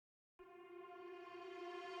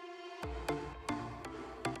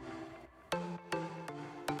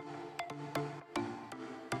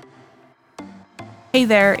Hey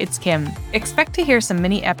there, it's Kim. Expect to hear some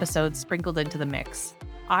mini episodes sprinkled into the mix.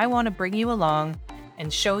 I want to bring you along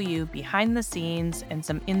and show you behind the scenes and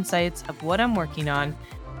some insights of what I'm working on,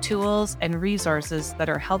 tools and resources that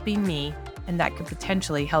are helping me and that could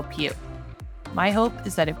potentially help you. My hope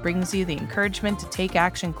is that it brings you the encouragement to take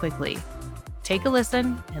action quickly. Take a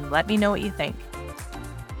listen and let me know what you think.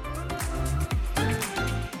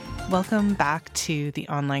 Welcome back to the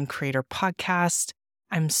Online Creator Podcast.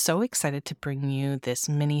 I'm so excited to bring you this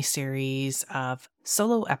mini series of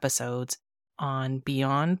solo episodes on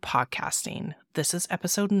Beyond Podcasting. This is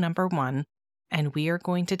episode number 1, and we are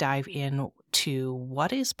going to dive into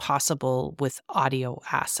what is possible with audio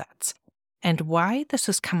assets. And why this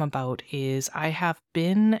has come about is I have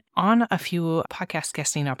been on a few podcast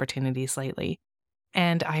guesting opportunities lately,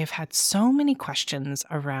 and I have had so many questions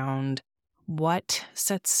around what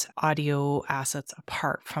sets audio assets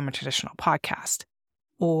apart from a traditional podcast.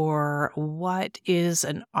 Or what is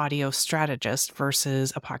an audio strategist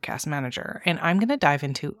versus a podcast manager? And I'm going to dive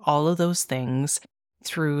into all of those things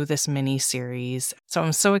through this mini series. So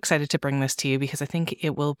I'm so excited to bring this to you because I think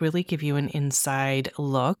it will really give you an inside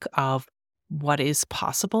look of what is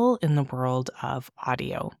possible in the world of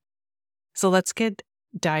audio. So let's get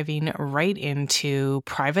diving right into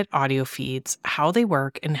private audio feeds, how they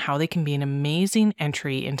work, and how they can be an amazing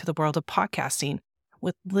entry into the world of podcasting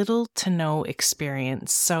with little to no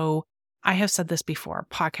experience. So I have said this before,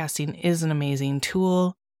 podcasting is an amazing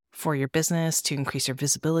tool for your business to increase your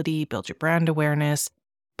visibility, build your brand awareness,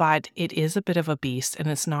 but it is a bit of a beast and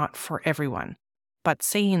it's not for everyone. But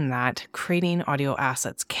saying that, creating audio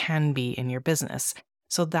assets can be in your business.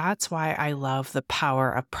 So that's why I love the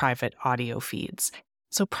power of private audio feeds.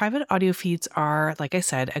 So private audio feeds are, like I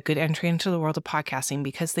said, a good entry into the world of podcasting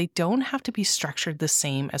because they don't have to be structured the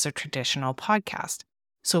same as a traditional podcast.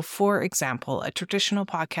 So for example, a traditional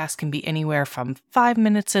podcast can be anywhere from 5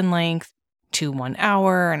 minutes in length to 1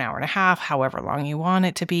 hour, an hour and a half, however long you want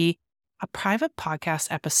it to be. A private podcast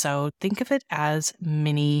episode, think of it as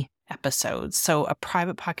mini episodes. So a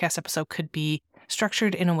private podcast episode could be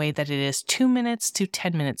structured in a way that it is 2 minutes to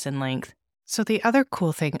 10 minutes in length. So the other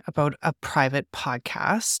cool thing about a private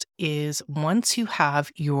podcast is once you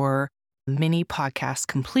have your mini podcast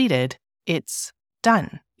completed, it's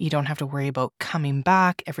done. You don't have to worry about coming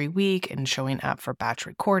back every week and showing up for batch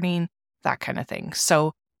recording, that kind of thing.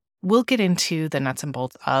 So we'll get into the nuts and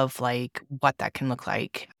bolts of like what that can look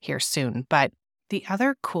like here soon. But the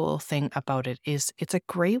other cool thing about it is it's a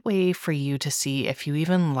great way for you to see if you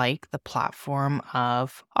even like the platform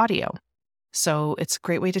of audio. So it's a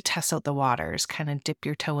great way to test out the waters, kind of dip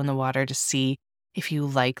your toe in the water to see if you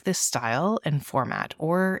like this style and format,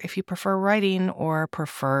 or if you prefer writing or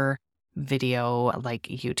prefer video like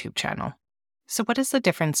a YouTube channel. So what is the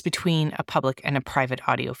difference between a public and a private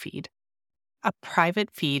audio feed? A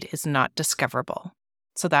private feed is not discoverable.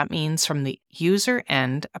 So that means from the user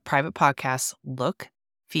end, a private podcast look,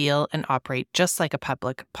 feel, and operate just like a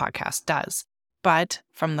public podcast does. But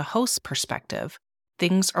from the host's perspective,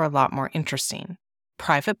 things are a lot more interesting.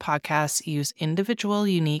 Private podcasts use individual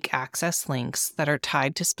unique access links that are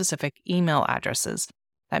tied to specific email addresses.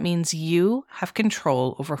 That means you have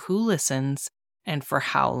control over who listens and for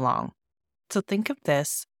how long. So think of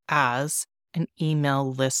this as an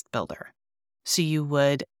email list builder. So you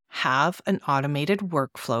would have an automated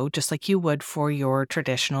workflow, just like you would for your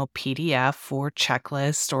traditional PDF or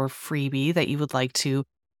checklist or freebie that you would like to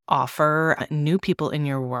offer new people in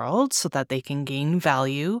your world so that they can gain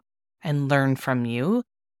value and learn from you.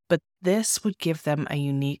 But this would give them a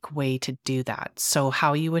unique way to do that. So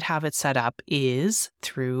how you would have it set up is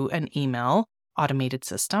through an email automated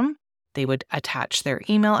system. They would attach their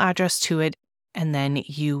email address to it, and then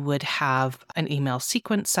you would have an email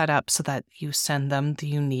sequence set up so that you send them the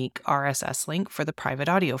unique RSS link for the private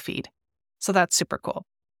audio feed. So that's super cool.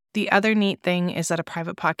 The other neat thing is that a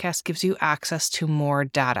private podcast gives you access to more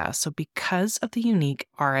data. So because of the unique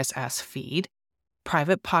RSS feed,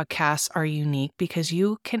 private podcasts are unique because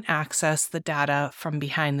you can access the data from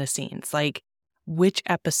behind the scenes, like which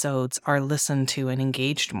episodes are listened to and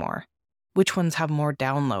engaged more, which ones have more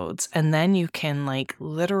downloads. And then you can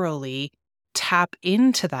literally tap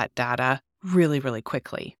into that data really, really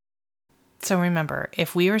quickly. So remember,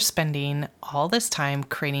 if we are spending all this time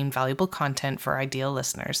creating valuable content for ideal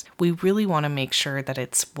listeners, we really want to make sure that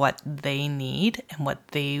it's what they need and what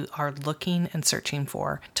they are looking and searching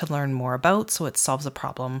for to learn more about, so it solves a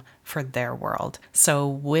problem for their world. So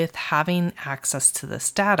with having access to this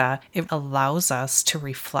data, it allows us to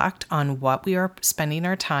reflect on what we are spending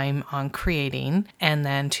our time on creating and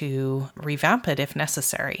then to revamp it if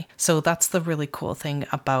necessary. So that's the really cool thing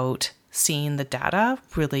about seeing the data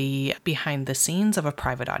really behind the scenes of a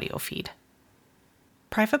private audio feed.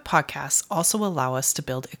 Private podcasts also allow us to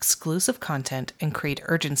build exclusive content and create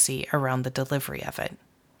urgency around the delivery of it.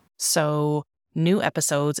 So new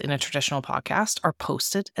episodes in a traditional podcast are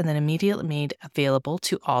posted and then immediately made available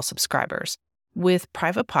to all subscribers. With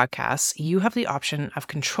private podcasts, you have the option of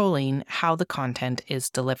controlling how the content is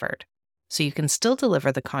delivered. So you can still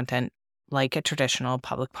deliver the content like a traditional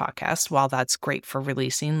public podcast. While that's great for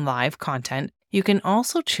releasing live content, you can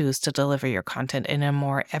also choose to deliver your content in a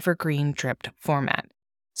more evergreen dripped format.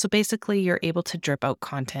 So basically, you're able to drip out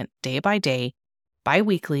content day by day,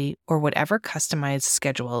 bi-weekly, or whatever customized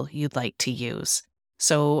schedule you'd like to use.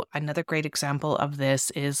 So another great example of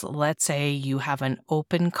this is, let's say you have an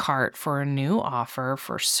open cart for a new offer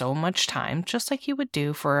for so much time, just like you would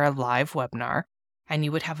do for a live webinar. And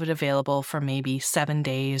you would have it available for maybe 7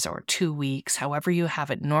 days or 2 weeks, however you have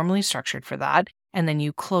it normally structured for that. And then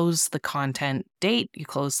you close the content date, you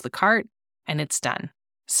close the cart, and it's done.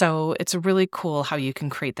 So it's really cool how you can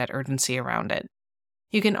create that urgency around it.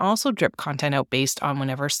 You can also drip content out based on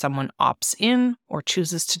whenever someone opts in or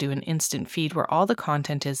chooses to do an instant feed where all the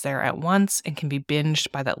content is there at once and can be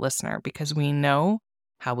binged by that listener, because we know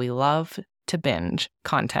how we love to binge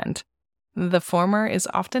content. The former is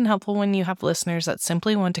often helpful when you have listeners that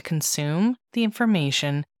simply want to consume the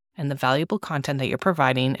information and the valuable content that you're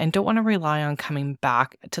providing and don't want to rely on coming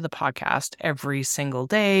back to the podcast every single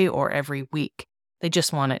day or every week. They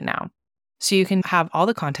just want it now. So you can have all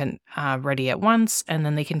the content ready at once, and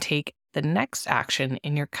then they can take the next action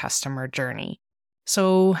in your customer journey.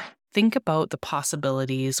 So think about the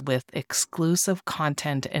possibilities with exclusive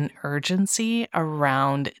content and urgency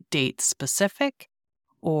around date-specific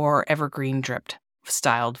or evergreen dripped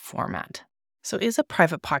styled format. So is a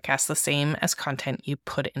private podcast the same as content you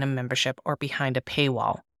put in a membership or behind a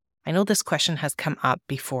paywall? I know this question has come up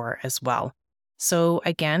before as well. So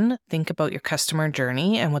again, think about your customer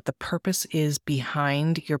journey and what the purpose is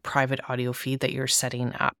behind your private audio feed that you're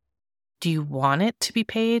setting up. Do you want it to be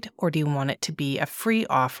paid, or do you want it to be a free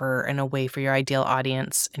offer and a way for your ideal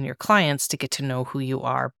audience and your clients to get to know who you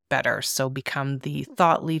are better? So become the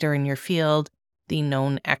thought leader in your field, the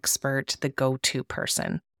known expert, the go-to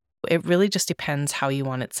person. It really just depends how you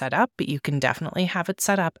want it set up, but you can definitely have it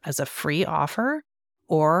set up as a free offer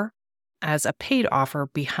or as a paid offer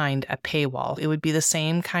behind a paywall. It would be the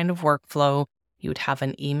same kind of workflow. You would have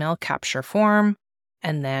an email capture form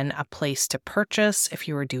and then a place to purchase if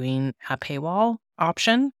you were doing a paywall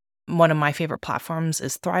option. One of my favorite platforms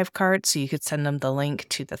is Thrivecart, so you could send them the link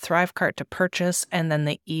to the Thrivecart to purchase, and then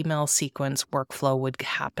the email sequence workflow would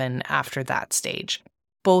happen after that stage.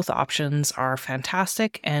 Both options are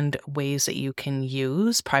fantastic and ways that you can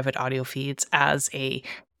use private audio feeds as a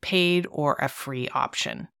paid or a free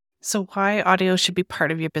option. So why audio should be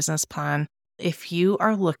part of your business plan? If you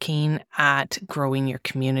are looking at growing your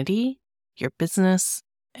community, your business,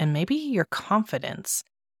 and maybe your confidence,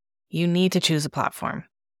 you need to choose a platform.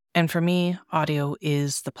 And for me, audio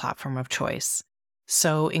is the platform of choice.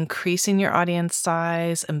 So increasing your audience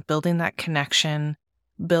size and building that connection,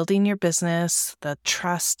 building your business, the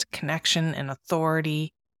trust, connection, and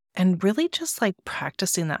authority, and really just like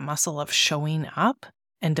practicing that muscle of showing up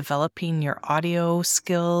and developing your audio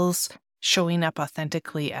skills, showing up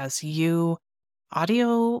authentically as you.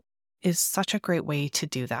 Audio is such a great way to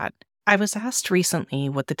do that. I was asked recently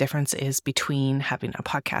what the difference is between having a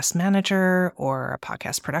podcast manager or a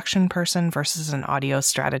podcast production person versus an audio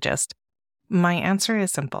strategist. My answer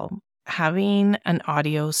is simple. Having an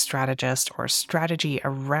audio strategist or strategy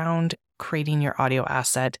around creating your audio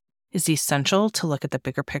asset is essential to look at the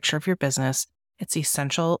bigger picture of your business. It's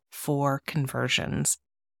essential for conversions.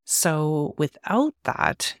 So without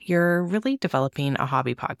that, you're really developing a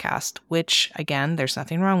hobby podcast, which again, there's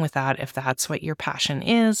nothing wrong with that. If that's what your passion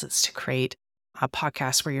is, it's to create a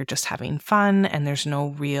podcast where you're just having fun and there's no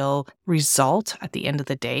real result at the end of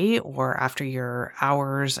the day or after your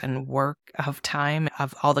hours and work of time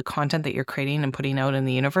of all the content that you're creating and putting out in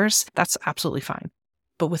the universe, that's absolutely fine.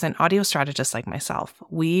 But with an audio strategist like myself,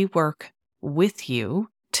 we work with you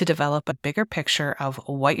to develop a bigger picture of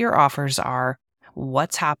what your offers are,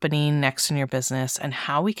 what's happening next in your business, and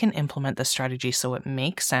how we can implement the strategy so it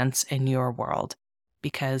makes sense in your world.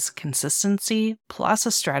 because consistency plus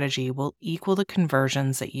a strategy will equal the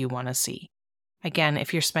conversions that you want to see. Again,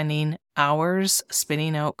 if you're spending hours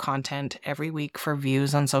spitting out content every week for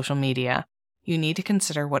views on social media, you need to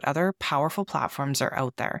consider what other powerful platforms are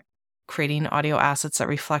out there. Creating audio assets that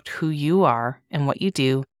reflect who you are and what you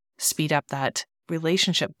do speed up that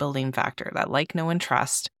relationship building factor, that like, know, and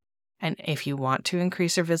trust. And if you want to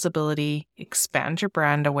increase your visibility, expand your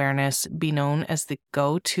brand awareness, be known as the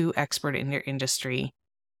go-to expert in your industry,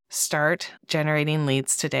 start generating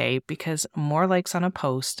leads today, because more likes on a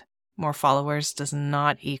post, more followers does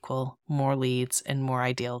not equal more leads and more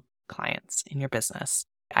ideal clients in your business.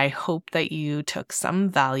 I hope that you took some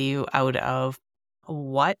value out of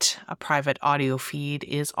what a private audio feed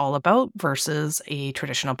is all about versus a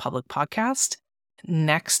traditional public podcast.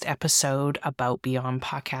 Next episode about Beyond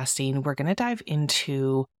Podcasting, we're going to dive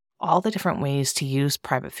into all the different ways to use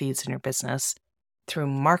private feeds in your business through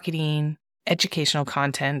marketing, educational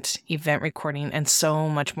content, event recording, and so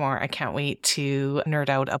much more. I can't wait to nerd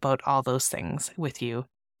out about all those things with you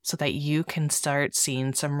so that you can start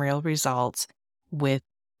seeing some real results with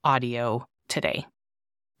audio today.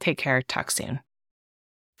 Take care. Talk soon.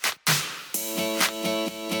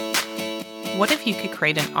 What if you could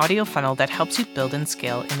create an audio funnel that helps you build and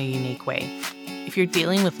scale in a unique way? If you're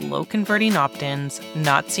dealing with low converting opt-ins,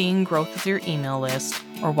 not seeing growth with your email list,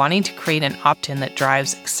 or wanting to create an opt-in that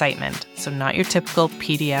drives excitement, so not your typical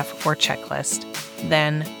PDF or checklist,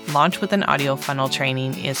 then Launch with an Audio Funnel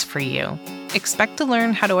training is for you. Expect to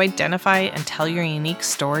learn how to identify and tell your unique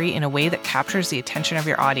story in a way that captures the attention of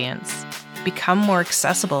your audience, become more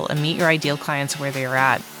accessible and meet your ideal clients where they are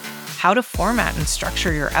at, how to format and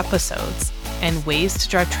structure your episodes, and ways to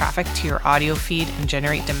drive traffic to your audio feed and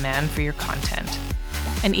generate demand for your content,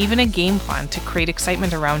 and even a game plan to create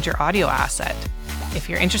excitement around your audio asset. If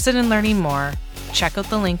you're interested in learning more, check out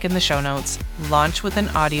the link in the show notes. Launch with an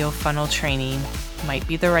Audio Funnel training might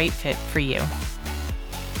be the right fit for you.